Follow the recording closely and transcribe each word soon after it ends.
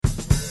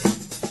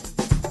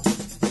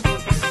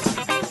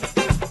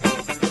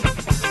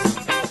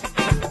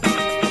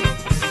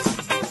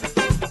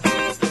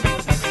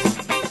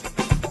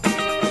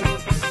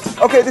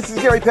Okay, this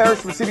is Gary Parrish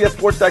from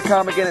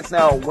CBSSports.com. Again, it's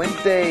now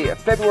Wednesday,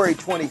 February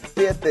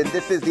 25th, and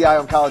this is the Eye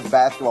on College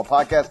Basketball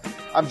Podcast.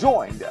 I'm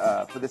joined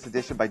for this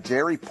edition by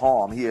Jerry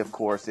Palm. He, of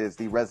course, is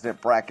the resident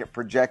bracket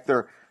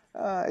projector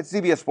at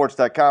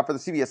CBSSports.com for the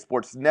CBS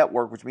Sports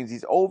Network, which means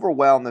he's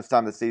overwhelmed this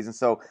time of the season.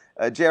 So,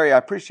 Jerry, I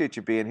appreciate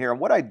you being here. And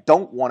what I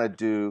don't want to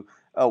do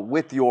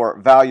with your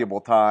valuable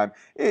time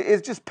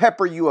is just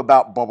pepper you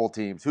about bubble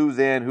teams, who's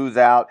in, who's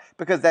out,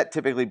 because that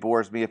typically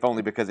bores me, if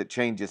only because it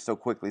changes so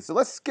quickly. So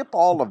let's skip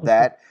all of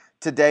that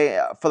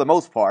today for the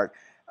most part.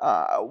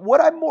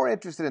 What I'm more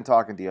interested in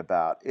talking to you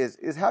about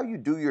is how you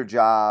do your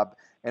job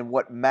and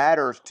what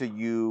matters to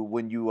you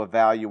when you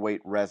evaluate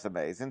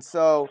resumes. And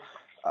so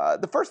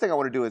the first thing I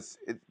want to do is,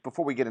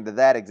 before we get into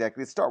that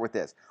exactly, let's start with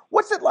this.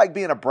 What's it like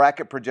being a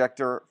bracket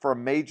projector for a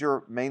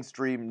major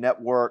mainstream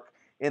network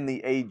in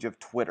the age of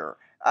Twitter?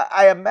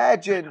 I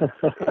imagine,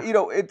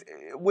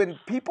 when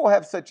people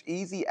have such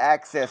easy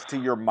access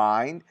to your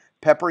mind,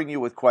 peppering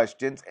you with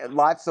questions,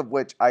 lots of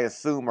which I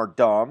assume are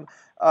dumb,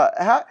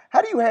 how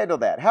do you handle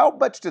that? How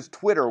much does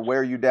Twitter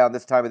wear you down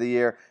this time of the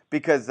year?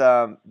 Because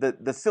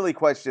the silly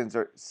questions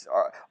are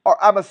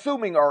I'm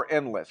assuming, are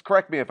endless.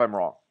 Correct me if I'm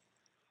wrong.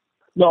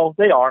 No,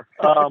 they are.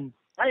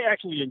 I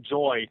actually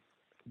enjoy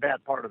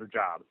that part of the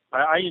job.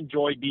 I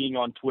enjoy being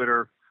on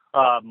Twitter.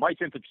 My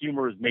sense of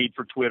humor is made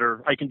for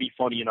Twitter. I can be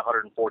funny in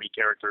 140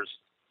 characters.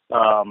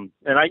 And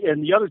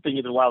the other thing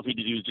it allows me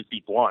to do is just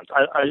be blunt.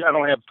 I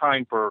don't have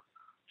time for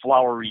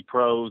flowery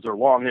prose or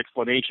long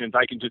explanations.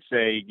 I can just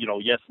say,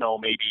 yes, no,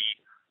 maybe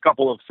a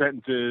couple of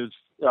sentences,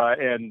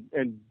 and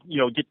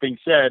get things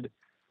said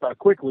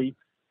quickly.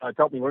 It's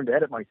helped me learn to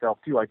edit myself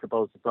too, I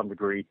suppose, to some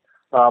degree.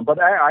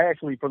 But I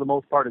actually, for the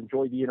most part,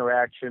 enjoy the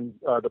interaction.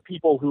 The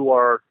people who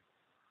are,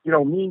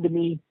 mean to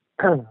me,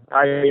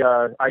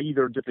 I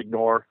either just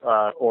ignore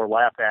or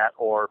laugh at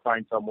or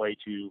find some way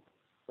to,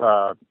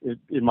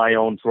 in my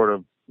own sort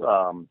of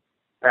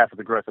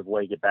passive-aggressive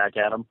way, get back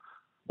at them.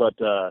 But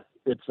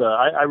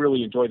I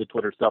really enjoy the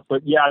Twitter stuff.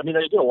 But, yeah, I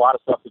do a lot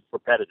of stuff that's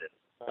repetitive.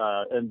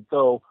 And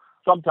so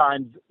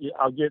sometimes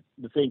I'll get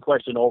the same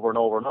question over and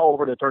over and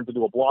over, and it turns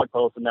into a blog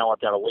post, and now I've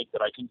got a link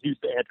that I can use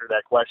to answer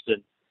that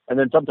question. And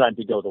then sometimes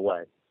it goes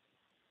away.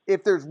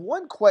 If there's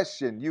one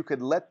question you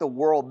could let the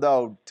world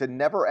know to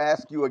never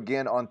ask you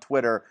again on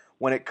Twitter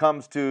when it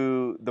comes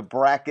to the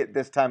bracket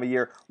this time of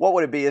year, what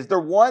would it be? Is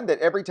there one that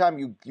every time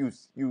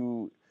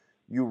you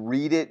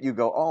read it, you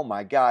go, oh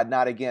my God,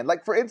 not again?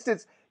 Like, for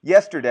instance,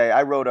 yesterday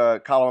I wrote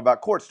a column about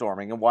court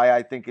storming and why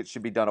I think it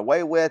should be done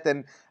away with.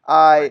 And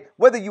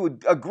whether you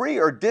would agree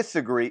or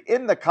disagree,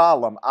 in the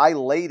column, I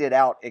laid it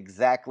out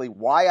exactly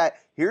why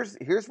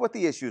here's what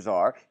the issues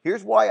are.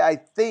 Here's why I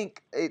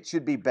think it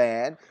should be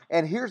banned.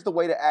 And here's the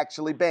way to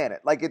actually ban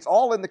it. Like, it's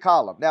all in the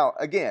column. Now,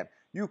 again,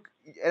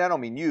 and I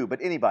don't mean you, but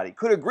anybody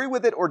could agree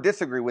with it or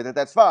disagree with it.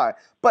 That's fine.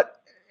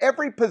 But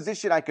every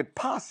position I could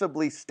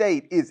possibly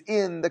state is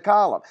in the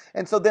column.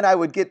 And so then I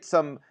would get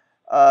some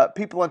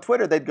people on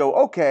Twitter, they'd go,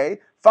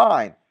 okay,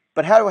 fine.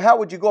 But how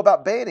would you go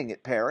about banning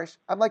it, Parrish?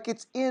 I'm like,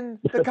 it's in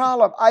the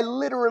column. I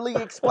literally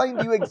explained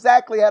to you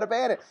exactly how to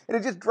ban it.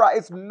 And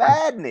it's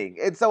maddening.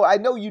 And so I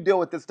know you deal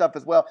with this stuff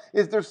as well.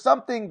 Is there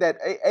something that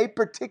a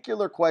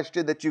particular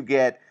question that you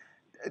get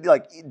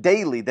like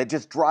daily that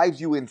just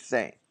drives you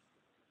insane?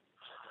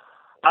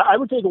 I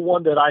would say the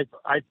one that I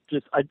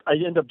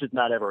end up just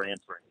not ever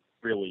answering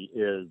really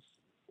is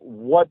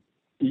what,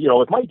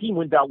 if my team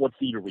wins out, what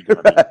seed are we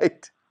going to be?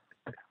 Right.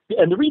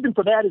 And the reason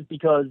for that is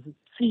because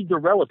seeds are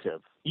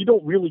relative. You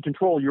don't really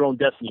control your own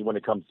destiny when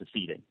it comes to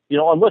seeding,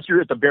 unless you're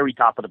at the very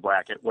top of the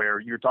bracket where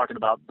you're talking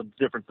about the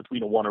difference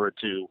between a 1 or a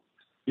 2,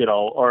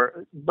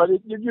 but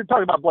you're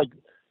talking about, like,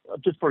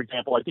 just for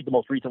example, I think the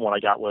most recent one I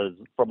got was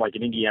from like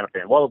an Indiana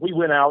fan. Well, if we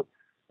win out,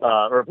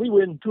 or if we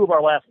win 2 of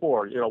our last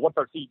 4, what's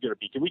our seed going to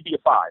be? Can we be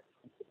a 5?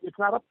 It's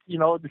not up,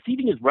 the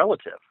seeding is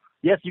relative.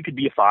 Yes, you could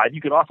be a 5.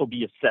 You could also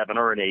be a 7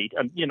 or an 8.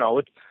 And,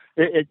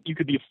 you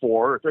could be a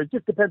 4. It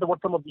just depends on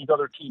what some of these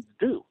other teams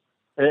do.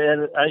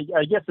 And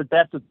I guess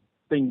that's the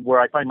thing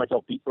where I find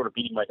myself sort of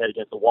beating my head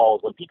against the wall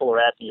is when people are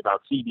asking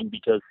about seeding,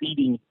 because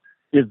seeding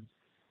is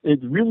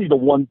really the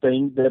one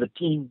thing that a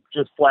team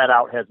just flat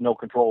out has no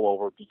control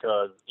over,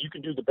 because you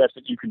can do the best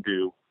that you can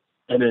do,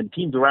 and then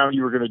teams around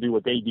you are going to do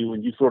what they do,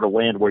 and you sort of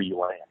land where you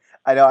land.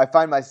 I know. I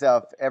find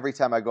myself every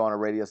time I go on a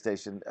radio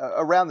station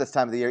around this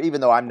time of the year,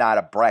 even though I'm not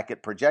a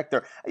bracket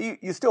projector,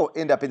 you still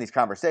end up in these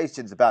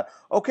conversations about,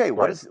 okay,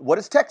 what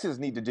does Texas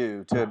need to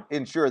do to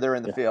ensure they're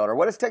in the field, or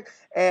what is Texas?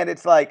 And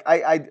it's like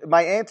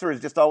my answer is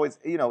just always,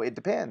 it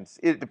depends.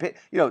 It depends.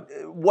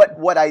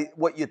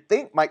 What you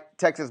think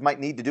Texas might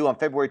need to do on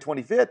February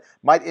 25th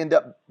might end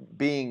up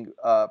being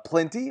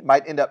plenty,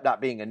 might end up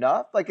not being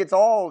enough. Like, it's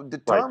all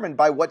determined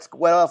by what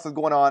else is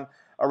going on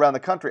around the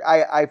country.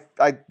 I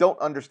don't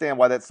understand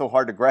why that's so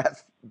hard to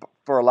grasp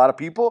for a lot of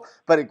people,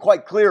 but it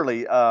quite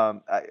clearly,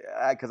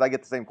 because I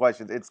get the same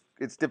questions,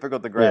 it's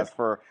difficult to grasp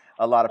for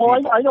a lot of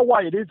people. I know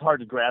why it is hard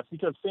to grasp,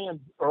 because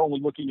fans are only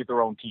looking at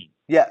their own team.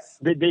 Yes,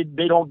 they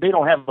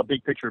don't have a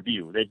big picture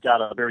view. They've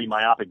got a very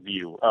myopic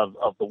view of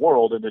the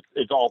world, and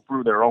it's all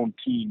through their own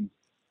team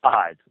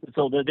sides,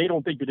 so that they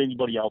don't think that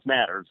anybody else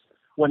matters,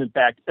 when in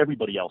fact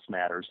everybody else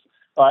matters.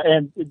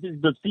 And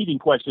the seeding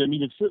question, I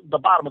mean, it's the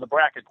bottom of the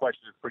bracket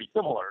question is pretty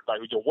similar. Like,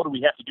 what do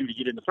we have to do to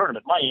get in the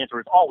tournament? My answer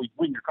is always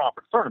win your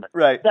conference tournament.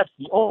 Right. That's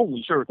the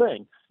only sure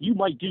thing. You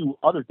might do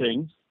other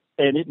things,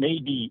 and it may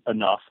be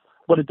enough,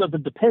 but it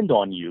doesn't depend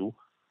on you.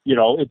 You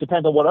know, it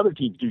depends on what other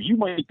teams do. You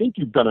might think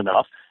you've done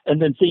enough,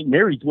 and then St.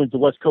 Mary's wins the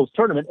West Coast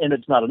tournament, and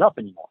it's not enough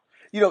anymore.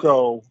 You know,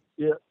 so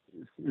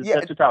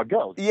that's just how it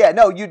goes. Yeah,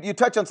 no, you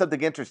touch on something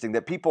interesting,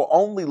 that people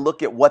only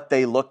look at what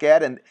they look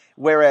at, and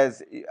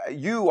whereas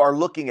you are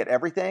looking at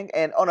everything.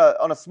 And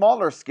on a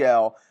smaller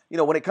scale, you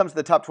know, when it comes to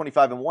the top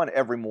 25 and 1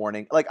 every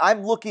morning, like,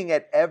 I'm looking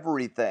at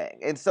everything.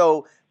 And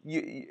so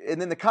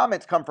and then the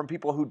comments come from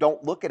people who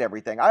don't look at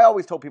everything. I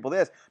always told people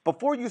this: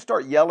 before you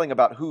start yelling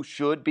about who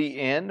should be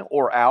in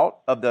or out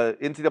of the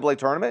NCAA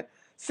tournament,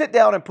 sit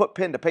down and put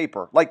pen to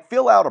paper. Like,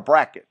 fill out a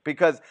bracket,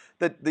 because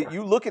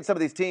you look at some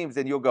of these teams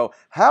and you'll go,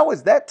 how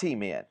is that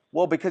team in?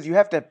 Well, because you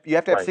have to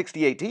have Right.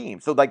 68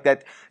 teams. So like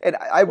that, and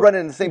I run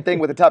into the same thing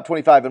with the top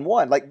 25 and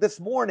 1. Like this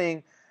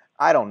morning,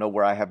 I don't know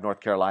where I have North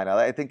Carolina.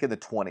 I think in the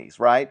 20s,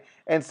 right?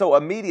 And so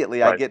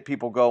immediately I get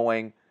people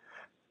going,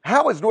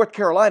 how is North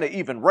Carolina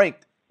even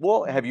ranked?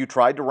 Well, have you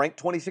tried to rank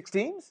 26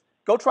 teams?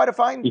 Go try to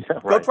find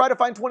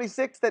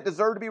 26 that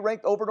deserve to be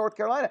ranked over North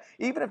Carolina.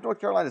 Even if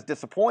North Carolina is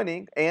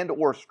disappointing and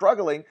or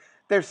struggling,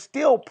 they're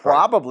still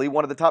probably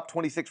one of the top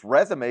 26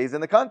 resumes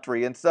in the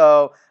country. And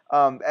so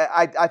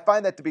I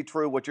find that to be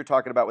true, what you're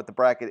talking about with the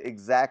bracket,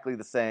 exactly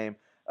the same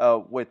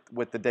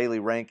with the daily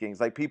rankings.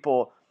 Like,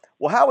 people,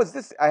 well, how is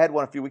this? I had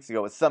one a few weeks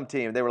ago with some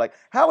team. They were like,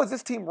 how is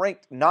this team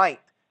ranked 9th?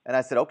 And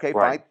I said, okay,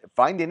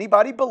 find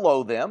anybody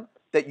below them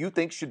that you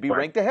think should be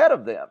ranked ahead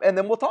of them, and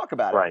then we'll talk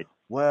about it.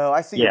 Well,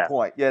 I see your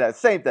point. Yeah,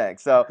 same thing.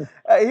 So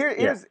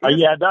here's I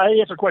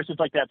answer questions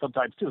like that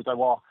sometimes too. It's like,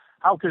 well,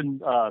 how can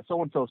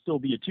so and so still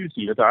be a 2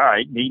 seed? It's all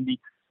right. Name the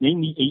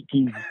 8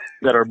 teams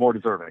that are more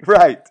deserving.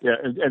 Right. Yeah,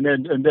 and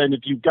then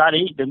if you've got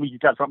 8, then we've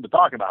got something to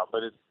talk about.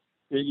 But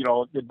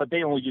but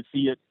they only just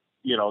see it.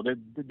 You know,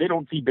 they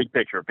don't see big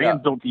picture.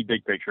 Fans don't see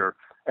big picture,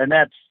 and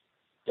that's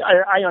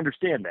I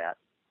understand that.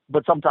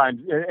 But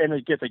sometimes, and I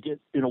guess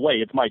in a way,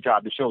 it's my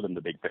job to show them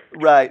the big picture.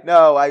 Right.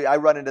 No, I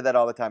run into that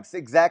all the time. It's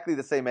exactly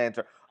the same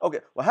answer. Okay,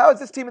 well, how is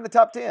this team in the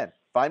top 10?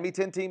 Find me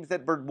 10 teams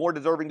that were more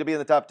deserving to be in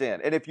the top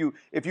 10. And if you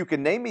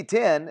can name me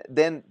 10,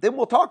 then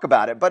we'll talk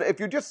about it. But if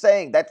you're just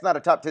saying that's not a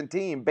top 10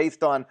 team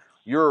based on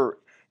your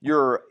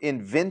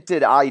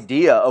invented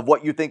idea of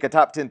what you think a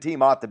top 10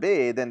 team ought to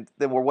be, then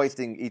we're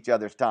wasting each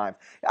other's time.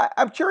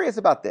 I'm curious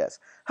about this.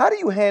 How do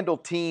you handle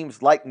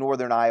teams like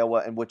Northern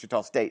Iowa and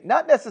Wichita State?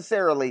 Not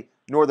necessarily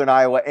Northern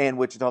Iowa and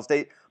Wichita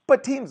State,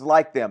 but teams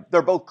like them.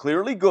 They're both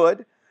clearly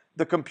good.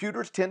 The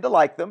computers tend to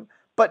like them,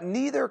 but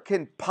neither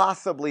can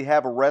possibly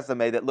have a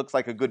resume that looks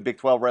like a good Big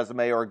 12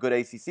 resume or a good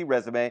ACC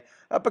resume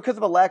because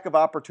of a lack of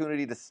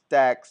opportunity to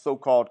stack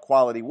so-called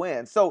quality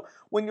wins. So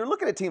when you're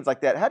looking at teams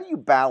like that, how do you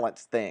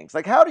balance things?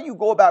 Like, how do you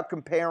go about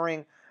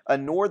comparing a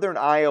Northern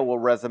Iowa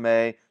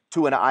resume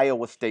to an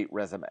Iowa State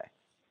resume?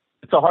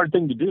 It's a hard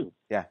thing to do.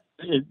 Yeah.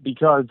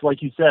 Because,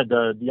 like you said,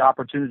 the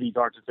opportunities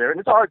aren't just there. And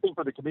it's a hard thing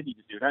for the committee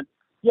to do. And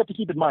you have to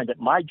keep in mind that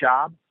my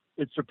job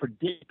is to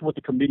predict what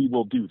the committee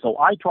will do. So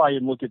I try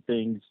and look at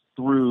things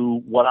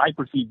through what I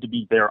perceive to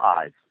be their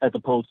eyes, as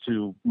opposed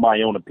to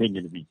my own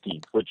opinion of these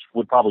teams, which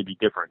would probably be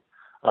different.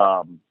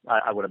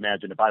 I would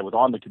imagine if I was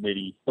on the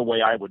committee, the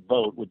way I would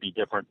vote would be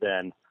different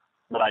than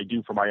what I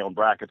do for my own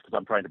brackets, because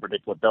I'm trying to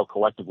predict what they'll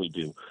collectively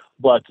do.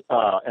 But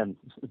and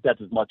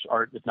that's as much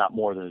art, if not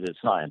more, than it is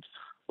science.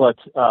 But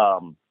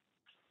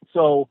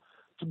so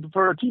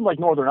for a team like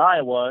Northern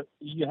Iowa,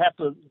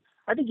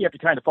 I think you have to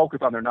kind of focus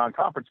on their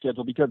non-conference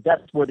schedule, because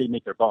that's where they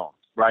make their bones,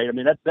 right? I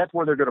mean, that's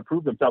where they're going to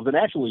prove themselves. And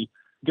actually,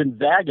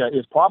 Gonzaga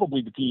is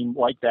probably the team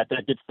like that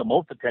gets the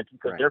most attention,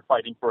 because they're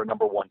fighting for a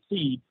number 1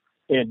 seed.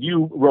 And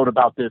you wrote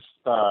about this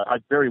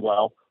very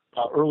well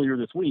earlier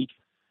this week.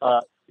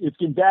 If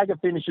Gonzaga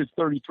finishes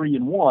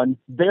 33-1,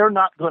 they're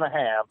not going to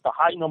have the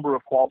high number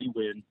of quality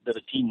wins that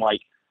a team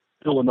like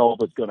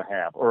Villanova is going to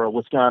have, or a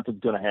Wisconsin is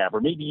going to have, or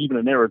maybe even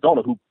an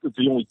Arizona, who is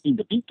the only team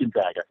to beat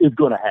Gonzaga, is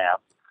going to have.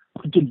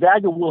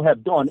 Gonzaga will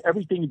have done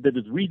everything that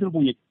is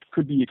reasonably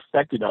could be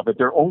expected of it.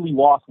 Their only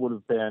loss would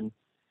have been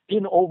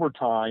in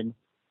overtime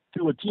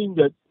to a team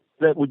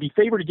that would be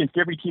favored against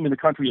every team in the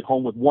country at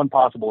home, with one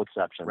possible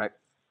exception. Right.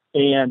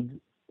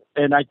 And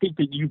I think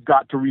that you've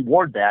got to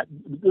reward that.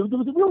 There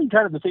was really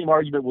kind of the same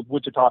argument with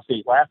Wichita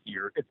State last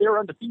year. If they're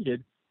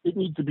undefeated, it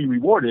needs to be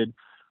rewarded.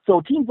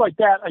 So teams like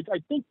that, I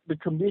think the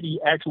committee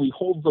actually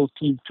holds those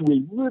teams to a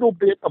little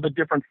bit of a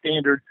different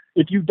standard.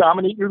 If you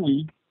dominate your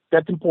league,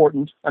 that's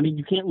important. I mean,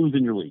 you can't lose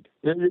in your league.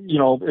 You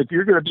know, if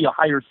you're going to be a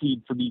higher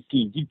seed for these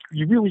teams,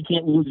 you really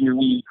can't lose in your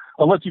league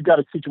unless you've got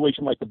a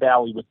situation like the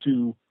Valley with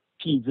 2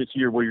 teams this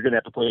year where you're going to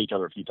have to play each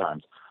other a few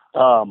times.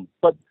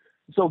 But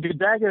so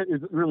Gonzaga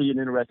is really an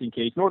interesting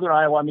case. Northern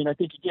Iowa, I mean, I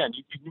think, again,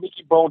 you make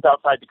your bones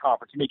outside the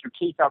conference. You make your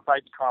case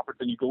outside the conference,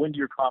 and you go into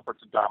your conference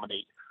and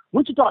dominate.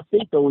 Wichita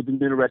State, though, is an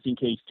interesting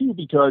case, too,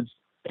 because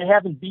they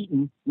haven't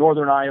beaten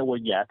Northern Iowa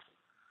yet.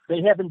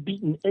 they haven't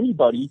beaten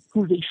anybody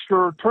who's a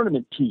sure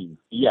tournament team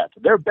yet.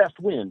 Their best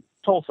win,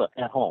 Tulsa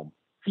at home,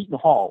 Seton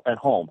Hall at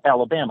home,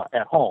 Alabama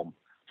at home.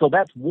 So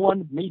that's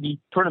one maybe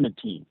tournament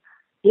team.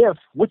 If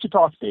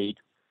Wichita State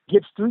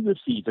gets through the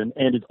season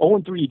and is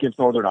 0-3 against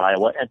Northern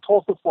Iowa and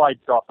Tulsa slides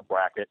off the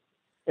bracket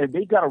and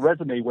they've got a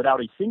resume without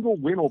a single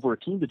win over a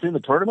team that's in the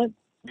tournament,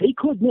 they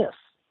could miss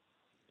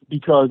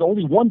because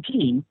only one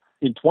team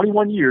in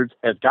 21 years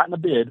has gotten a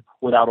bid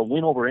without a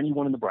win over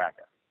anyone in the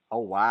bracket. Oh,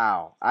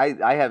 wow. I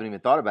haven't even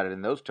thought about it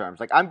in those terms.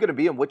 Like, I'm going to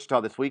be in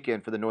Wichita this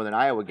weekend for the Northern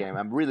Iowa game.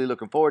 I'm really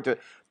looking forward to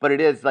it. But it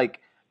is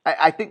like,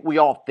 I think we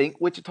all think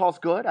Wichita's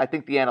good. I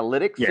think the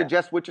analytics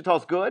suggest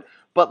Wichita's good.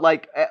 But,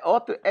 like,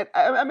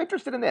 I'm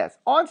interested in this.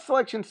 On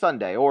Selection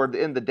Sunday or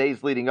in the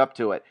days leading up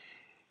to it,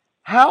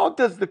 how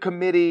does the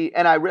committee,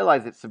 and I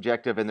realize it's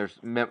subjective and there's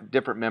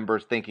different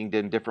members thinking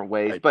in different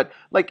ways, but,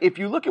 like, if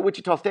you look at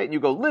Wichita State and you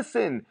go,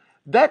 listen,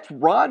 that's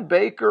Ron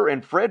Baker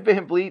and Fred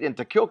VanVleet and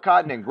Takil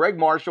Cotton and Greg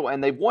Marshall,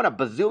 and they've won a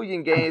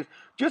bazillion games.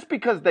 Just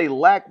because they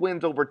lack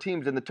wins over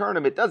teams in the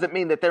tournament doesn't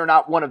mean that they're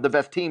not one of the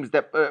best teams,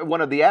 that one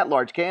of the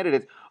at-large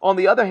candidates. On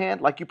the other hand,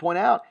 like you point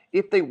out,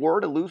 if they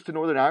were to lose to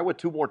Northern Iowa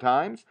 2 more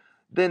times,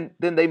 then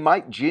they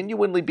might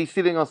genuinely be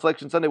sitting on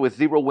Selection Sunday with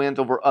 0 wins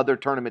over other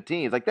tournament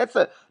teams. Like, that's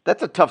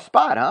a tough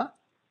spot, huh?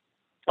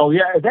 Oh,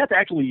 yeah, that's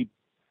actually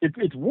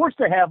it's worse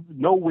to have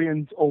no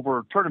wins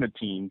over tournament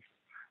teams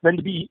than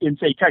to be in,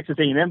 say, Texas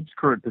A&M's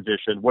current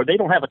position, where they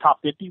don't have a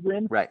top 50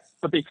 win, right?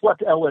 But they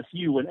swept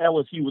LSU, and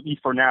LSU, at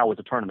least for now, is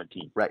a tournament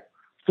team, right?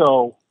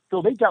 So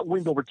they've got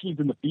wins over teams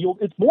in the field.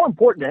 It's more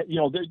important that,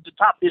 the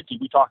top 50,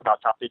 we talk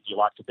about top 50 a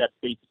lot, because that's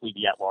basically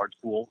the at-large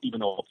pool, even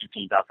though a few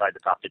teams outside the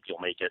top 50 will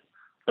make it,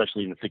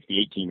 especially in the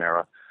 68-team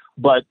era.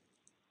 But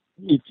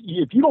if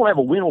you don't have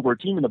a win over a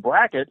team in the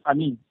bracket, I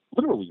mean,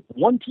 literally,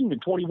 one team in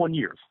 21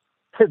 years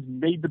has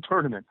made the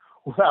tournament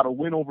without a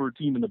win over a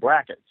team in the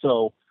bracket.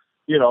 So,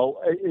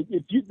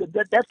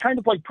 that's kind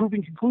of like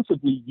proving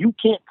conclusively you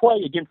can't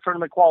play against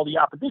tournament quality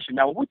opposition.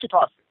 Now,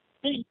 Wichita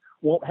State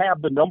won't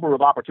have the number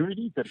of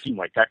opportunities that a team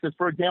like Texas,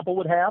 for example,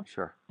 would have.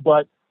 Sure.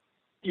 But,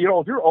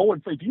 if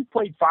you're if you've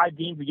played 5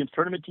 games against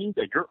tournament teams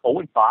and you're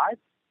 0-5,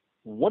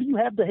 what do you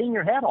have to hang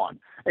your hat on?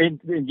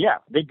 And yeah,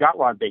 they've got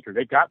Ron Baker.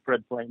 They've got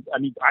Fred Blaine. I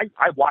mean,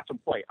 I watch them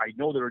play. I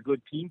know they're a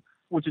good team,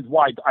 which is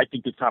why I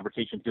think this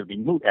conversation is going to be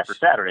moot after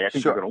Saturday. I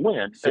think they're going to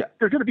win. Yeah.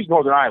 They're going to beat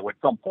Northern Iowa at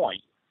some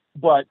point.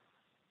 But,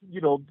 you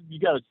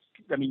got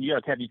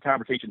to have these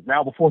conversations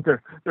now before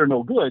they're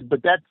no good.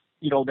 But that's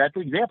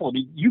an example. I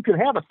mean, you can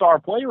have a star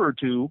player or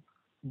two,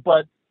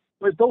 but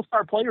if those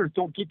star players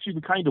don't get you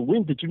the kind of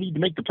wins that you need to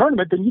make the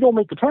tournament, then you don't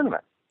make the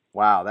tournament.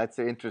 Wow, that's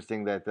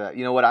interesting. That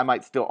you know what, I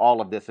might steal all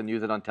of this and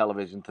use it on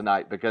television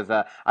tonight, because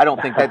I don't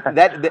think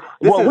that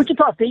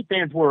Wichita State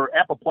fans were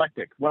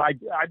apoplectic when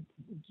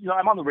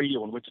I'm on the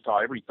radio in Wichita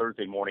every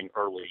Thursday morning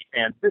early,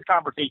 and this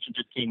conversation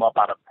just came up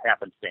out of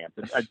happenstance.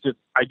 And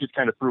I just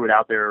kind of threw it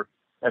out there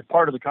as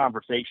part of the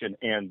conversation,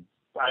 and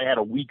I had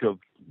a week of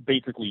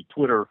basically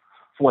Twitter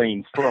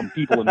flames from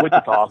people in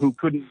Wichita who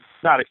couldn't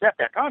not accept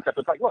that concept.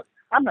 It's like, look,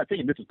 I'm not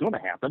saying this is going to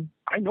happen.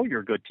 I know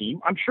you're a good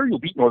team. I'm sure you'll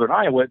beat Northern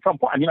Iowa at some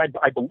point. I mean,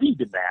 I believe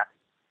in that.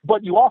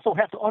 But you also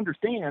have to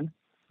understand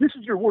this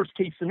is your worst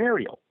case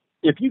scenario.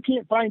 If you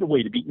can't find a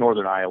way to beat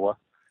Northern Iowa,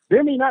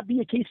 there may not be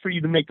a case for you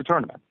to make the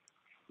tournament.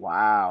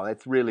 Wow,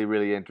 that's really,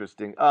 really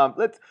interesting.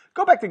 Let's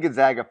go back to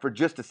Gonzaga for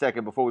just a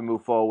second before we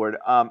move forward.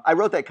 I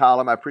wrote that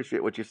column. I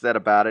appreciate what you said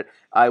about it.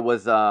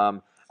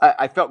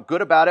 I felt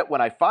good about it when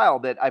I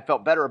filed it. I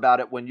felt better about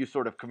it when you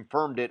sort of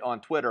confirmed it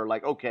on Twitter,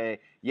 like, okay,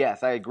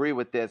 yes, I agree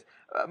with this.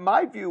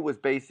 My view was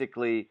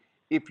basically,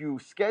 if you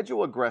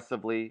schedule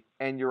aggressively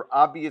and you're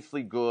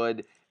obviously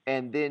good,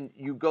 and then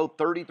you go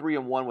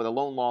 33-1 with a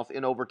lone loss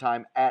in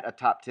overtime at a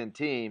top 10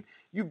 team,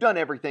 you've done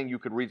everything you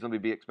could reasonably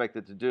be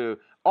expected to do,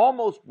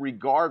 almost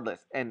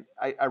regardless. And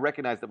I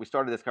recognize that we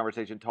started this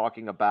conversation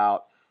talking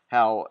about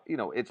how,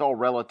 it's all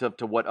relative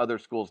to what other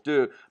schools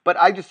do. But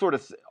I just sort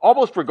of,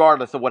 almost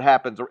regardless of what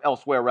happens or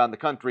elsewhere around the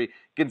country,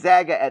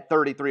 Gonzaga at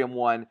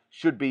 33-1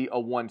 should be a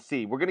 1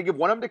 seed. We're going to give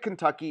one of them to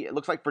Kentucky. It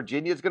looks like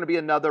Virginia is going to be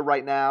another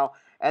right now.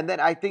 And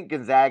then I think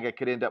Gonzaga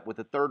could end up with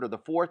the 3rd or the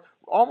 4th,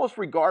 almost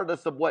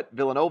regardless of what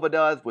Villanova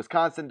does,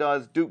 Wisconsin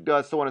does, Duke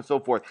does, so on and so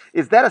forth.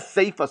 Is that a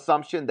safe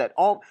assumption that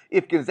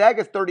if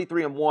Gonzaga's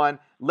 33-1,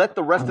 let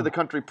the rest of the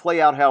country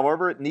play out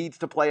however it needs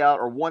to play out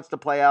or wants to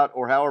play out,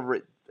 or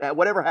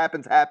whatever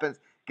happens,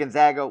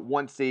 Gonzaga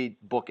 1 seed,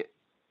 book it?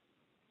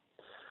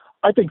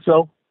 I think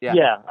so.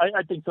 Yeah,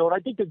 I think so. And I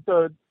think that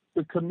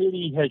the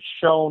committee has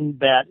shown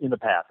that in the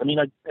past. I mean,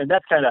 and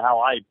that's kind of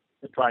how I'm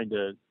trying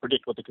to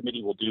predict what the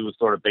committee will do, is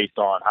sort of based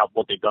on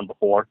what they've done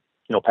before,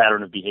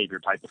 pattern of behavior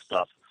type of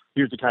stuff.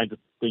 Here's the kinds of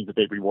things that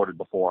they've rewarded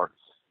before.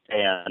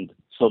 And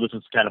so this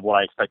is kind of what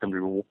I expect them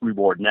to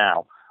reward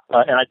now.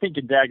 And I think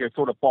Gonzaga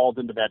sort of falls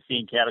into that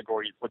same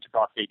category as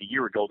Wichita State a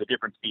year ago, the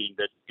difference being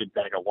that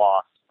Gonzaga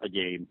lost a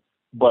game,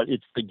 but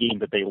it's the game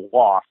that they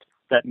lost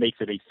that makes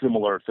it a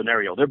similar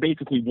scenario. They're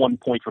basically 1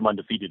 point from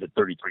undefeated at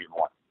 33-1.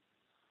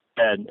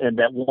 And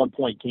that 1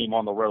 point came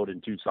on the road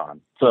in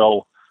Tucson.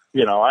 So,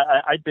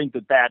 I think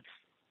that's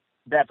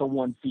that's a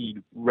 1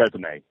 seed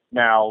resume.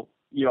 Now,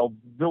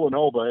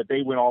 Villanova, if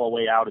they win all the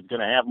way out, is going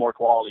to have more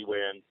quality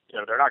wins.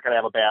 They're not going to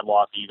have a bad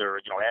loss either.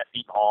 At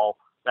Seton Hall,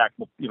 back,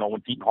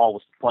 when Seton Hall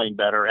was playing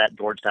better at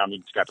Georgetown, they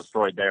just got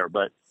destroyed there.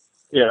 But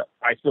yeah,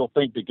 I still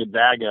think that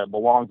Gonzaga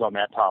belongs on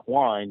that top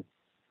line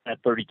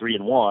at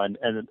 33-1,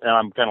 and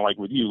I'm kind of like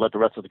with you, let the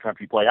rest of the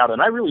country play out.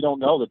 And I really don't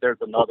know that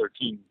there's another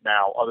team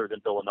now other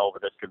than Villanova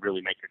that could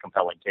really make a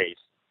compelling case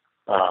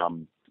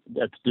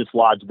that's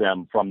dislodged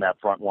them from that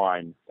front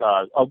line.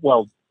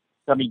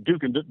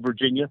 Duke and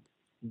Virginia,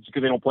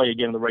 because they don't play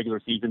again in the regular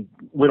season,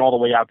 went all the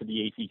way out to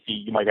the ACC.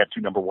 You might have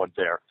two number ones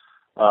there.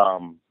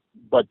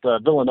 But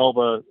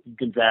Villanova,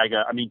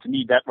 Gonzaga, to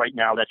me, that right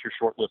now, that's your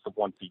short list of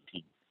 1 seed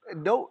teams.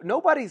 No,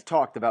 nobody's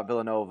talked about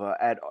Villanova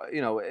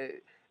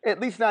at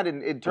least not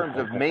in terms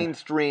of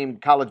mainstream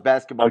college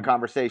basketball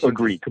conversations.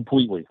 Agreed,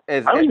 completely.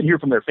 I don't even hear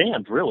from their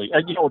fans, really.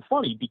 And, it's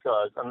funny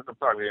because, I'm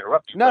sorry to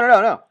interrupt you.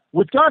 No.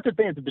 Wisconsin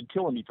fans have been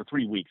killing me for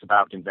 3 weeks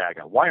about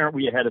Gonzaga. Why aren't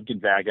we ahead of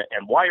Gonzaga?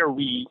 And why are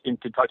we in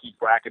Kentucky's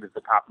bracket as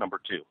the top number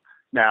 2?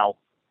 Now,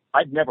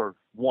 I've never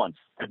once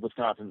had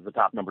Wisconsin as the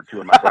top number 2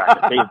 in my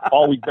bracket. They've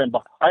always been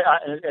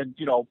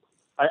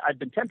I've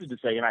been tempted to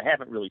say, and I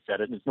haven't really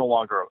said it, and it's no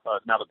longer,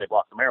 now that they've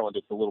lost to Maryland,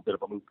 it's a little bit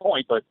of a moot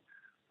point, but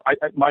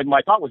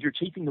my thought was you're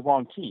chasing the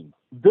wrong team.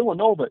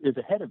 Villanova is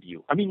ahead of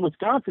you.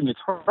 Wisconsin is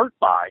hurt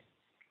by,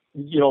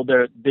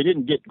 they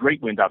didn't get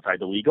great wins outside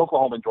the league.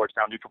 Oklahoma and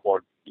Georgetown, neutral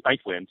board, nice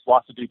wins,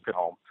 lost to Duke at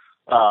home.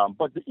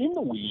 But in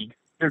the league,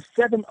 there's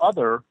 7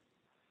 other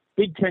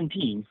Big Ten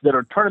teams that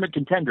are tournament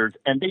contenders,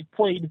 and they've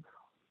played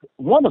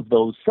one of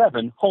those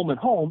 7 home and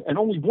home, and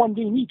only 1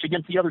 game each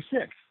against the other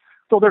 6.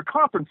 So their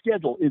conference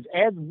schedule is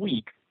as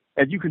weak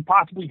as you can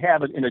possibly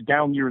have it in a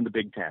down year in the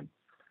Big Ten.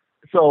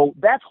 So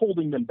that's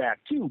holding them back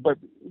too. But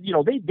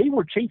they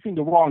were chasing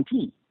the wrong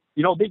team.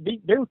 They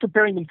were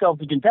comparing themselves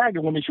to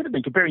Gonzaga when they should have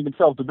been comparing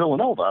themselves to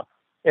Villanova.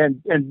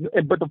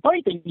 But the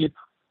funny thing is,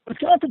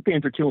 Wisconsin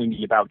fans are killing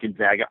me about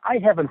Gonzaga. I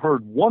haven't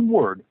heard one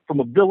word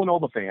from a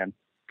Villanova fan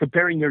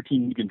comparing their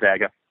team to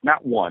Gonzaga.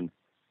 Not one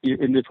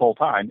in this whole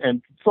time.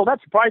 And so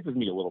that surprises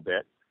me a little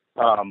bit.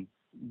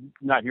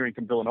 Not hearing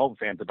from Villanova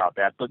fans about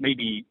that, but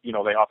maybe, they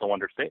also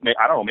understand.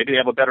 I don't know. Maybe they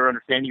have a better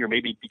understanding, or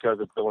maybe because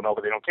it's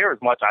Villanova, they don't care as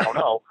much. I don't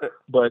know.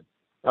 But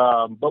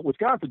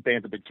Wisconsin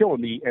fans have been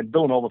killing me, and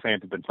Villanova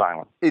fans have been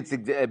silent. It's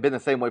been the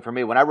same way for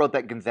me. When I wrote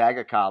that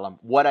Gonzaga column,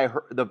 what I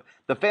heard,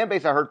 the fan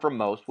base I heard from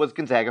most was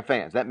Gonzaga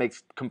fans. That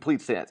makes complete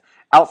sense.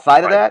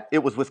 Outside of that, it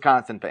was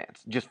Wisconsin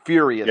fans, just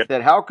furious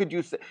that how could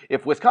you say,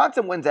 if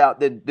Wisconsin wins out,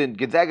 then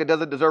Gonzaga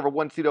doesn't deserve a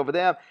 1 seed over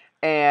them.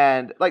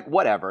 And,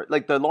 whatever.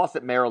 The loss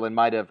at Maryland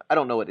might have, I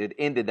don't know, it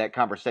ended that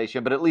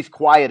conversation, but at least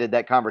quieted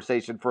that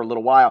conversation for a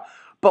little while.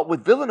 But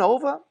with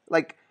Villanova,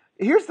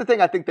 here's the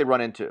thing I think they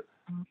run into.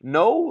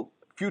 No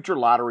future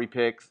lottery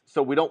picks,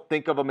 so we don't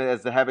think of them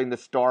as having the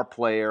star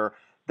player.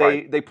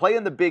 They play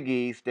in the Big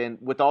East, and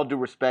with all due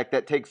respect,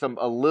 that takes them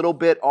a little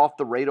bit off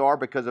the radar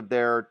because of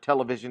their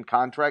television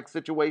contract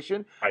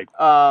situation.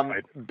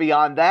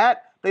 Beyond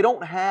that, they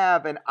don't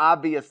have an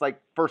obvious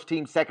first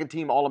team, second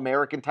team,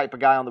 All-American type of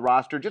guy on the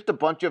roster. Just a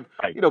bunch of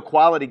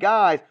quality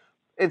guys.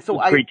 And so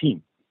great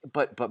team.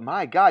 But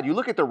my God, you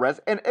look at the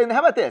and how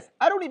about this?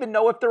 I don't even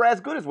know if they're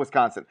as good as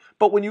Wisconsin.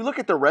 But when you look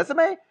at their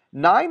resume,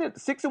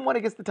 6-1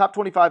 against the top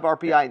 25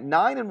 RPI,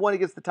 9-1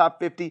 against the top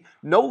 50,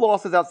 no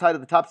losses outside of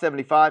the top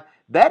 75.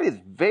 That is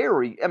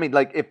very.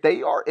 If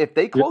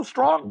they close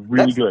strong,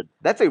 really good.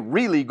 That's a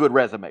really good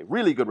resume.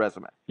 Really good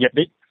resume. Yeah.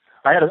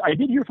 I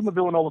did hear from a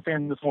Villanova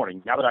fan this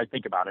morning, now that I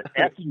think about it,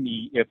 asking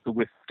me if the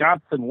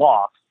Wisconsin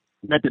loss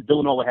meant that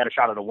Villanova had a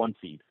shot at a 1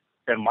 seed.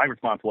 And my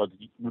response was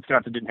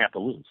Wisconsin didn't have to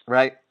lose.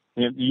 Right.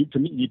 To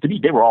me,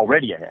 they were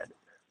already ahead.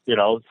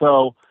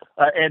 So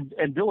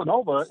and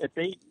Villanova, if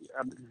they,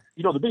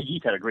 the Big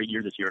East had a great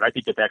year this year, and I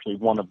think that's actually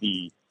one of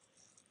the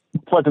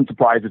pleasant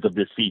surprises of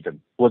this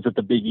season was that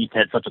the Big East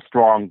had such a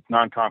strong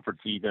non-conference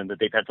season, that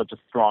they've had such a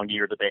strong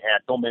year, that they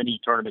had so many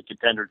tournament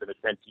contenders in a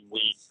 10-team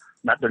league.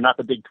 They're not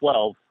the Big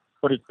 12.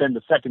 But it's been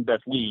the second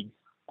best league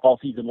all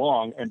season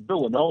long, and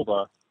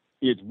Villanova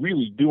is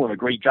really doing a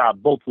great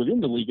job both within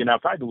the league and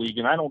outside the league.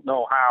 And I don't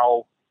know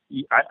how.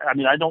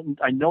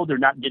 I know they're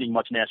not getting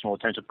much national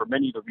attention for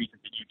many of the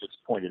reasons that you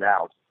just pointed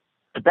out.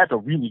 But that's a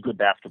really good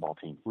basketball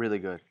team. Really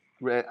good.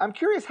 I'm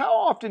curious, how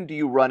often do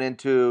you run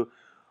into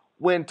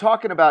when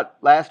talking about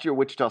last year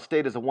Wichita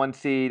State as a 1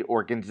 seed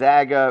or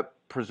Gonzaga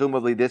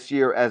presumably this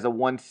year as a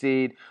 1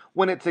 seed,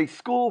 when it's a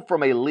school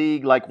from a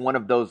league like one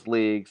of those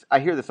leagues? I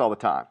hear this all the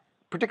time.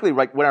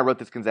 Particularly when I wrote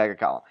this Gonzaga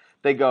column.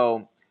 They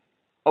go,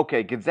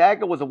 okay,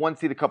 Gonzaga was a 1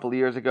 seed a couple of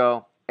years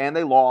ago, and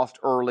they lost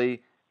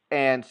early,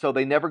 and so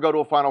they never go to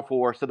a Final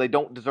Four, so they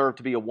don't deserve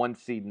to be a 1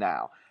 seed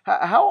now.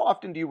 How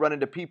often do you run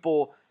into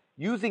people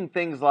using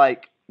things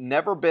like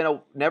never been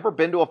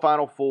to a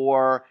Final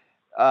Four,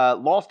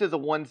 lost as a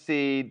 1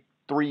 seed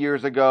 3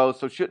 years ago,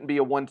 so shouldn't be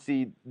a 1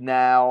 seed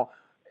now?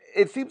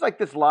 It seems like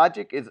this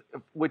logic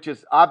which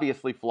is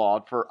obviously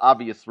flawed for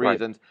obvious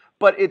reasons,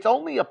 but it's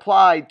only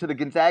applied to the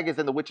Gonzagas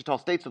and the Wichita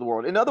States of the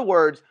world. In other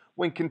words,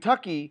 when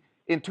Kentucky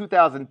in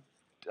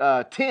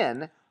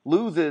 2010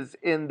 loses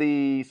in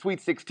the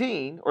Sweet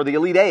 16, or the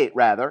Elite Eight,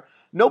 rather,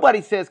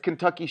 nobody says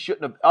Kentucky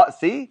shouldn't have,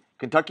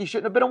 Kentucky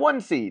shouldn't have been a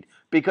 1 seed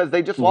because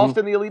they just lost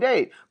in the Elite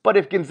Eight. But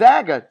if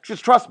Gonzaga,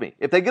 just trust me,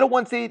 if they get a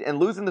 1 seed and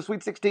lose in the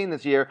Sweet 16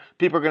 this year,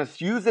 people are going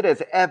to use it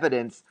as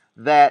evidence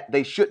that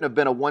they shouldn't have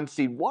been a 1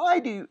 seed. Why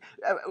do you,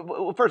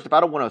 well, first, if I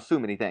don't want to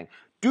assume anything,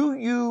 do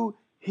you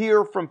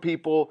hear from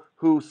people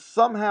who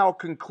somehow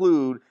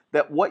conclude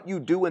that what you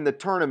do in the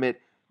tournament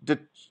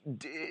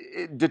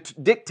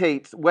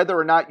dictates whether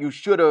or not you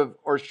should have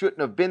or shouldn't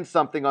have been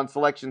something on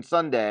Selection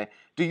Sunday?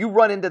 Do you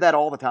run into that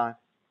all the time?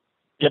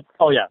 Yep.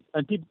 Oh, yeah.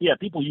 And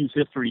people use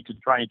history to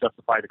try and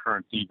justify the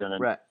current season. And,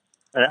 right.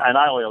 And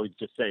I always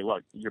just say,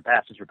 look, your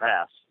past is your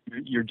past.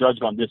 You're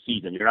judged on this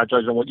season. You're not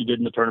judged on what you did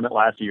in the tournament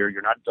last year.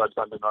 You're not judged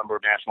on the number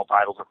of national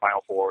titles or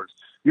Final Fours.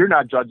 You're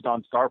not judged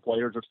on star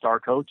players or star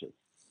coaches.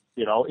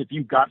 You know, if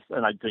you've got,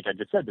 and I think I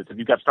just said this, if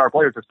you've got star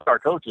players or star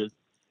coaches,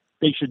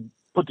 they should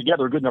put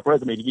together a good enough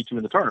resume to get you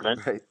in the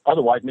tournament. Right.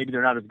 Otherwise, maybe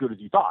they're not as good as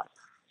you thought.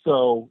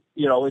 So,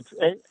 you know,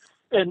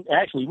 and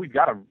actually, we've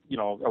got a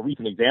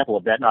recent example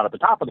of that, not at the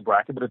top of the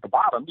bracket, but at the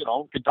bottom. You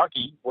know,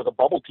 Kentucky was a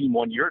bubble team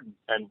one year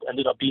and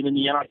ended up being in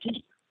the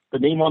NIT. The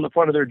name on the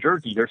front of their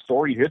jersey, their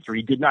storied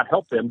history, did not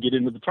help them get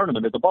into the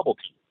tournament as a bubble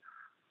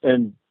team.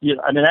 And, you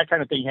know, I mean, that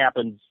kind of thing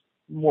happens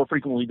more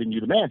frequently than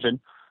you'd imagine.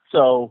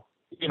 So,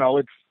 you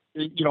know,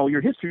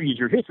 your history is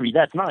your history.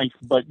 That's nice,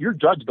 but you're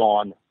judged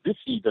on this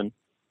season,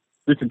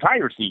 this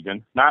entire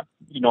season, not,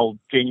 you know,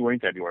 January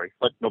and February,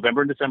 but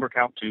November and December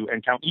count too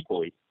and count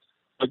equally.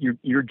 But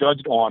you're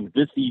judged on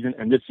this season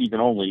and this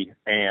season only,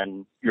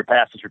 and your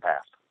past is your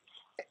past.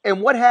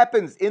 And what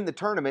happens in the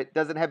tournament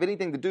doesn't have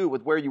anything to do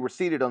with where you were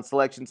seated on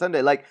Selection Sunday.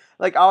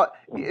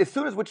 As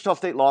soon as Wichita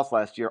State lost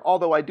last year,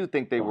 although I do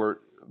think they were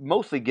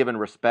mostly given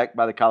respect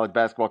by the college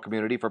basketball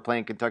community for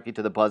playing Kentucky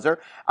to the buzzer,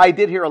 I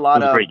did hear a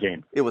lot of. It was a great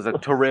game. It was a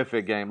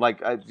terrific game,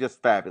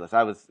 just fabulous.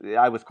 I was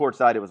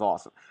courtside. It was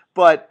awesome,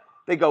 but.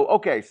 They go,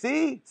 okay,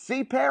 see,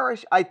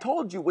 Parrish, I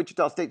told you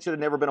Wichita State should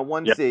have never been a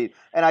 1 seed.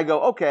 And I go,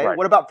 okay,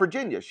 What about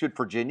Virginia? Should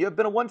Virginia have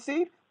been a 1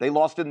 seed? They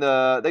lost they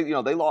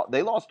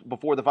lost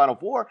before the Final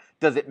Four.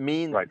 Does that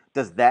mean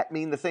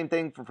the same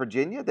thing for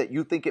Virginia that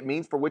you think it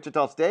means for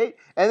Wichita State?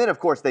 And then of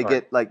course they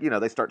get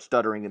they start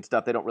stuttering and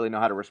stuff. They don't really know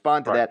how to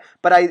respond to that.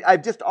 But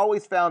I've just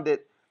always found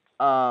it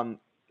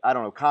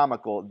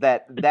comical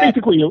that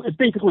it's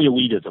basically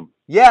elitism.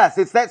 Yes,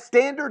 it's that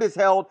standard is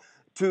held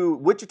to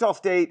Wichita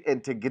State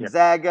and to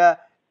Gonzaga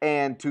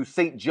and to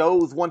St.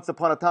 Joe's once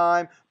upon a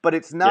time, but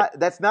it's not.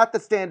 That's not the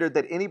standard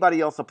that anybody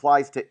else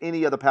applies to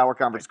any other power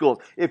conference schools.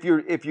 If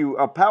you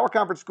a power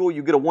conference school,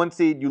 you get a 1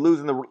 seed, you lose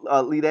in the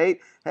Elite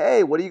Eight.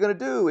 Hey, what are you going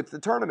to do? It's the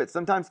tournament.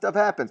 Sometimes stuff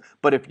happens.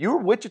 But if you're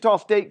Wichita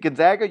State,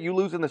 Gonzaga, you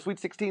lose in the Sweet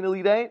 16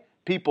 Elite Eight.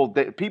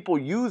 People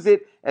use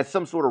it as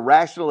some sort of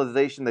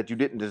rationalization that you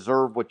didn't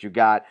deserve what you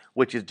got,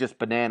 which is just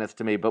bananas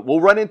to me. But we'll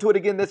run into it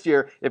again this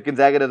year if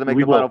Gonzaga doesn't make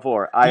the Final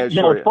Four. I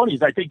assure you. What's funny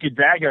is I think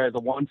Gonzaga as a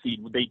 1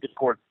 seed, they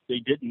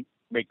didn't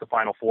make the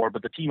Final Four,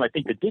 but the team I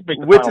think that did make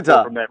the Final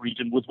Four from that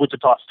region was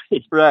Wichita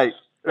State. Right.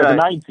 As a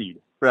 9 seed.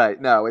 Right.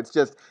 No, it's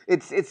just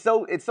it's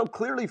so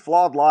clearly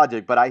flawed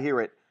logic, but I hear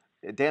it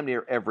damn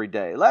near every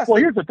day.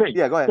 Here's the thing.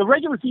 Yeah, go ahead. The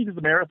regular season is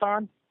a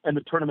marathon, and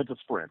the tournament's a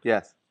sprint.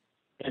 Yes.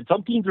 And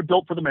some teams are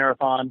built for the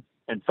marathon,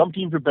 and some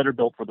teams are better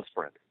built for the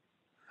sprint.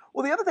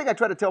 Well, the other thing I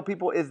try to tell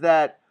people is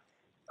that,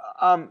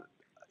 in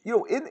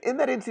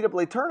that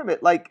NCAA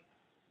tournament,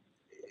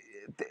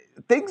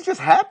 things just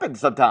happen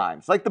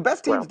sometimes. Like the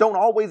best teams don't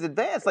always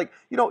advance.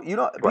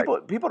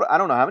 People. I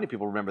don't know how many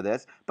people remember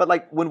this,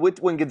 but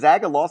when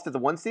Gonzaga lost as a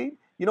 1 seed,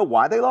 you know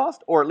why they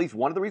lost, or at least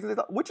one of the reasons they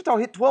lost. Wichita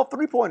hit 12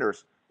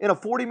 3-pointers in a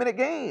 40-minute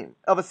game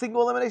of a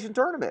single elimination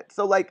tournament.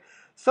 So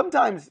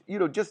sometimes,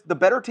 just the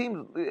better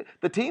team,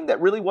 the team that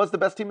really was the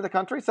best team in the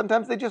country,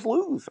 sometimes they just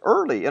lose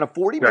early in a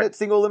 40-minute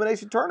single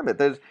elimination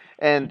tournament.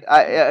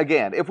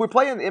 Again, if we're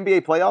playing the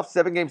NBA playoffs,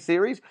 7-game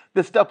series,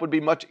 this stuff would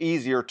be much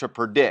easier to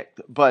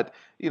predict. But,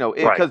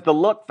 because the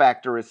luck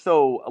factor is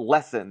so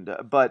lessened.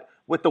 But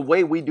with the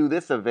way we do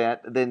this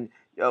event, then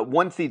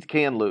 1 seeds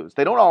can lose.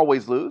 They don't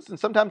always lose, and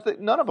sometimes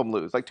none of them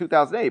lose, like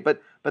 2008,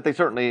 but they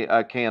certainly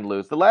can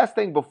lose. The last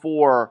thing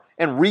before,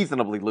 and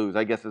reasonably lose,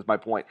 I guess is my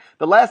point.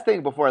 The last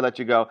thing before I let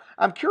you go,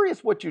 I'm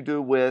curious what you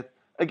do with,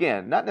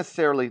 again, not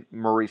necessarily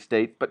Murray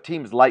State, but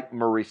teams like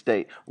Murray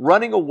State,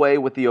 running away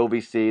with the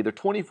OVC. They're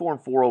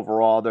 24-4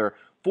 overall. They're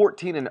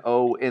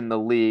 14-0 in the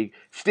league.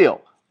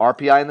 Still,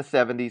 RPI in the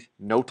 70s,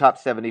 no top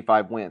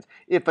 75 wins.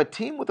 If a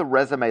team with a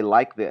resume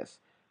like this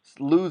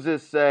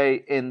loses,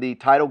 say, in the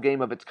title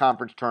game of its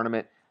conference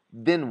tournament,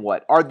 then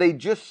what? Are they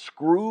just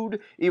screwed,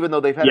 even though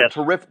they've had a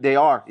terrific... They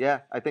are, yeah,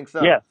 I think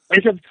so. Yeah,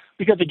 because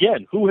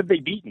again, who have they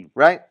beaten?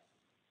 Right.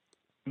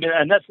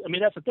 And that's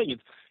the thing.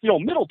 It's,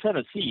 Middle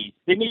Tennessee,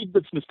 they made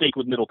this mistake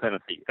with Middle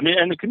Tennessee.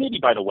 And the committee,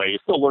 by the way, is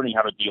still learning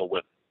how to deal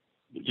with,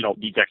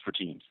 these extra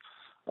teams.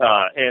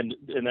 And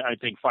I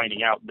think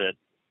finding out that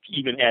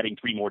even adding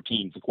 3 more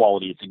teams, the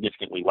quality is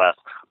significantly less.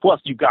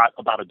 Plus, you've got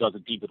about a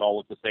dozen teams that all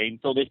look the same.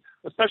 So they,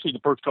 especially the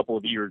first couple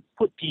of years,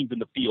 put teams in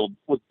the field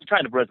with the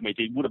kind of resume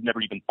they would have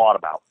never even thought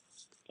about.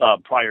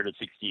 prior to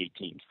 68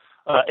 teams.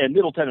 And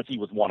Middle Tennessee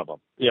was one of them.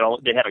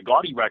 They had a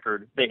gaudy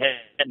record. They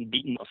hadn't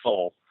beaten a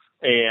soul,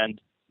 and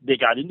they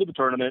got into the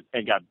tournament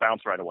and got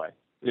bounced right away.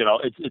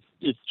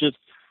 It's just,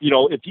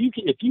 if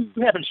you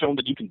haven't shown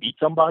that you can beat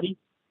somebody,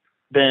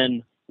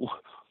 then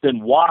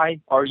why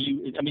are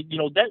you? I mean,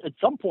 that at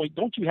some point,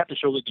 don't you have to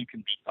show that you can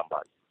beat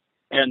somebody?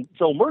 And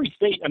so Murray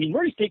State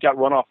got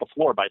run off the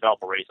floor by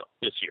Valparaiso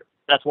this year.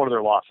 That's one of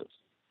their losses.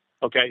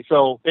 Okay,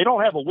 so they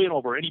don't have a win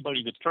over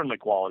anybody that's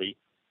tournament quality.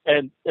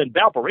 And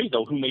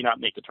Valparaiso, who may not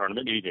make the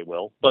tournament, maybe they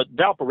will, but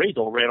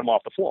Valparaiso ran them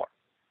off the floor.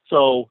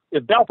 So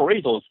if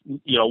Valparaiso is,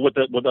 with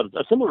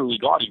a similarly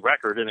gaudy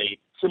record in a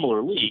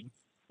similar league,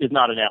 is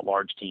not an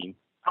at-large team,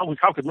 how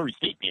could Murray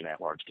State be an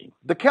at-large team?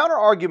 The counter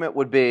argument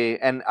would be,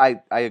 and I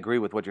agree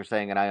with what you're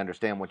saying, and I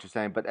understand what you're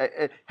saying, but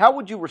how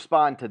would you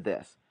respond to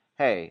this?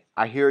 Hey,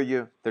 I hear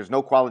you. There's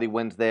no quality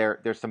wins there.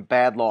 There's some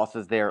bad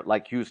losses there,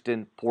 like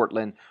Houston,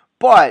 Portland.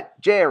 But,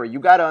 Jerry, you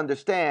got to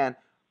understand,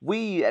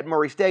 we at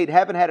Murray State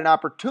haven't had an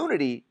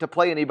opportunity to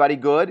play anybody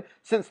good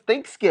since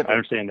Thanksgiving. I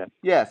understand that.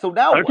 Yeah, so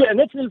now what? And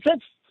that's in a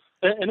sense,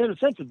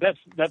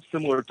 that's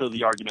similar to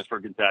the arguments for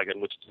Gonzaga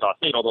and Wichita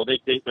State, although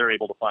they're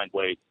able to find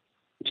ways,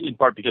 in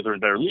part because they're in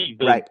better leagues,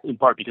 right, in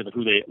part because of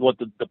what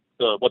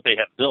they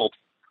have built,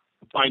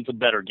 find some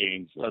better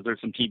games.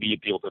 There's some TV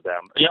appeal to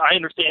them. Yeah, I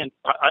understand.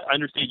 I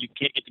understand you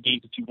can't get the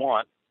games that you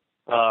want.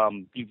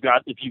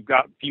 If you've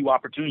got few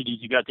opportunities,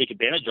 you got to take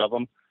advantage of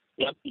them.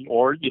 Yeah,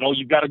 or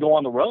you've got to go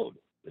on the road.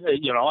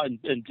 And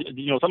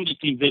some of these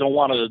teams, they don't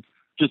want to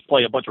just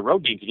play a bunch of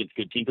road games against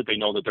good teams that they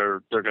know that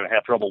they're going to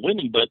have trouble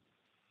winning. But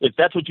if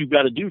that's what you've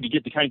got to do to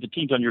get the kinds of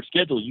teams on your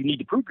schedule, you need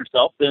to prove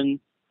yourself. Then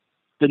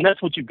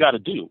that's what you've got to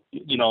do.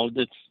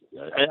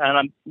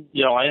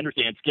 I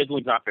understand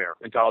scheduling's not fair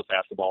in college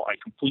basketball. I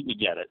completely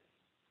get it.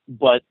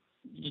 But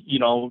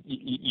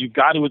you've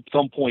got to at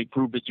some point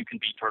prove that you can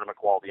beat tournament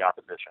quality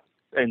opposition,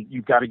 and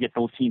you've got to get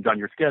those teams on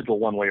your schedule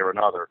one way or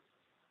another.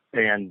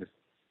 And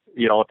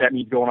if that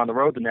means going on the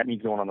road, then that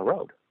means going on the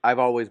road. I've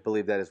always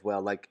believed that as well.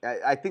 Like,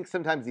 I think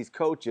sometimes these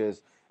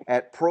coaches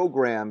at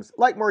programs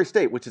like Murray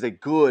State, which is a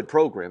good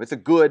program, it's a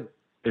good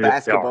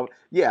basketball.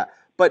 Yeah.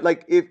 But,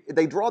 like, if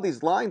they draw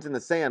these lines in the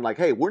sand, like,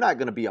 hey, we're not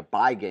going to be a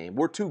buy game.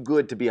 We're too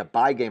good to be a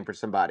buy game for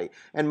somebody.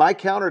 And my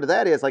counter to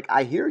that is, like,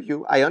 I hear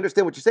you. I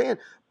understand what you're saying.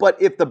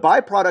 But if the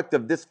byproduct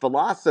of this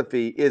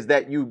philosophy is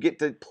that you get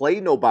to play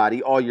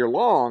nobody all year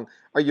long,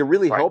 are you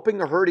really helping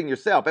or hurting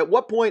yourself? At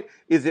what point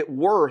is it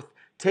worth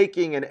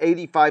taking an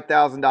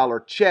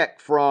 $85,000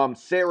 check from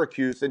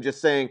Syracuse and just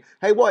saying,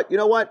 hey, you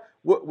know what?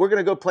 We're going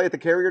to go play at the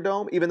Carrier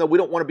Dome, even though we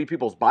don't want to be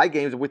people's buy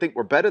games and we think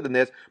we're better than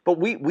this. But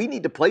we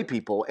need to play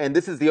people, and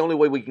this is the only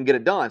way we can get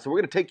it done. So we're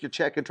going to take your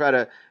check and try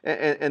to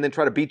and then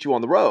try to beat you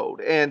on the road.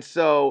 And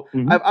so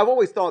I've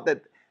always thought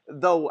that,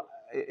 though,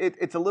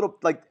 it's a little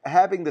like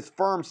having this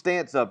firm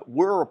stance of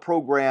we're a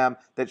program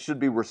that should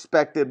be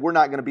respected. We're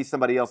not going to be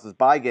somebody else's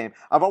buy game.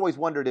 I've always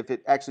wondered if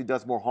it actually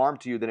does more harm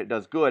to you than it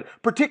does good,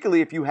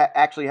 particularly if you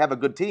actually have a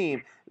good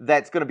team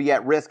that's going to be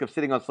at risk of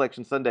sitting on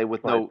Selection Sunday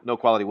with no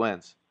quality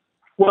wins.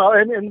 Well,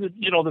 and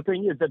the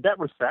thing is that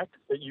respect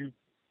that you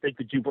think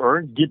that you've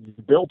earned gets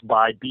built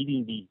by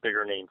beating these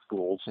bigger name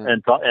schools,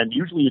 and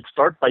usually it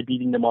starts by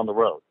beating them on the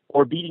road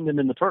or beating them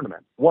in the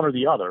tournament, one or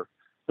the other.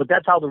 But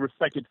that's how the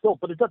respect gets built.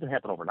 But it doesn't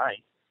happen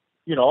overnight.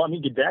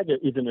 Gonzaga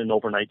isn't an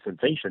overnight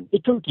sensation.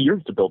 It took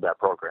years to build that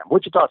program.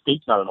 Wichita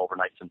State's not an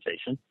overnight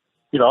sensation.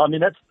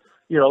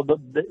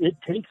 It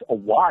takes a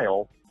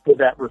while for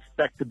that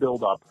respect to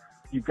build up.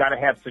 You've got to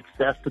have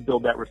success to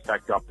build that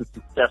respect up. The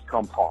success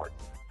comes hard.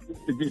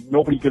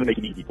 Nobody's going to make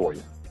it easy for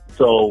you.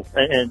 So,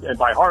 and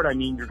by hard, I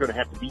mean you're going to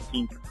have to beat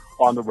teams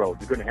on the road.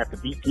 You're going to have to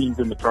beat teams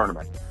in the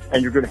tournament.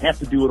 And you're going to have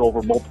to do it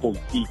over multiple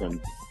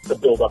seasons to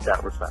build up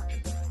that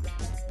respect.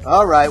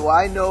 All right. Well,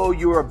 I know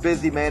you're a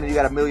busy man and you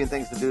got a million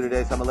things to do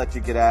today, so I'm going to let you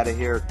get out of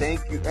here.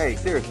 Thank you. Hey,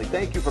 seriously,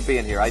 thank you for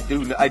being here. I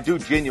do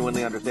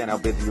genuinely understand how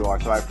busy you are,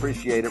 so I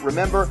appreciate it.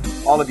 Remember,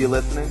 all of you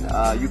listening,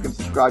 you can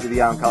subscribe to the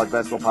Eye on College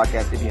Basketball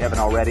Podcast if you haven't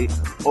already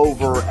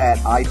over at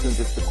iTunes.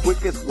 It's the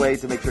quickest way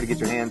to make sure to get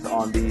your hands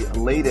on the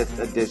latest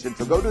edition.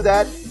 So go do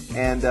that,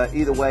 and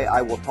either way,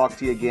 I will talk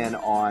to you again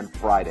on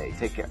Friday.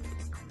 Take care.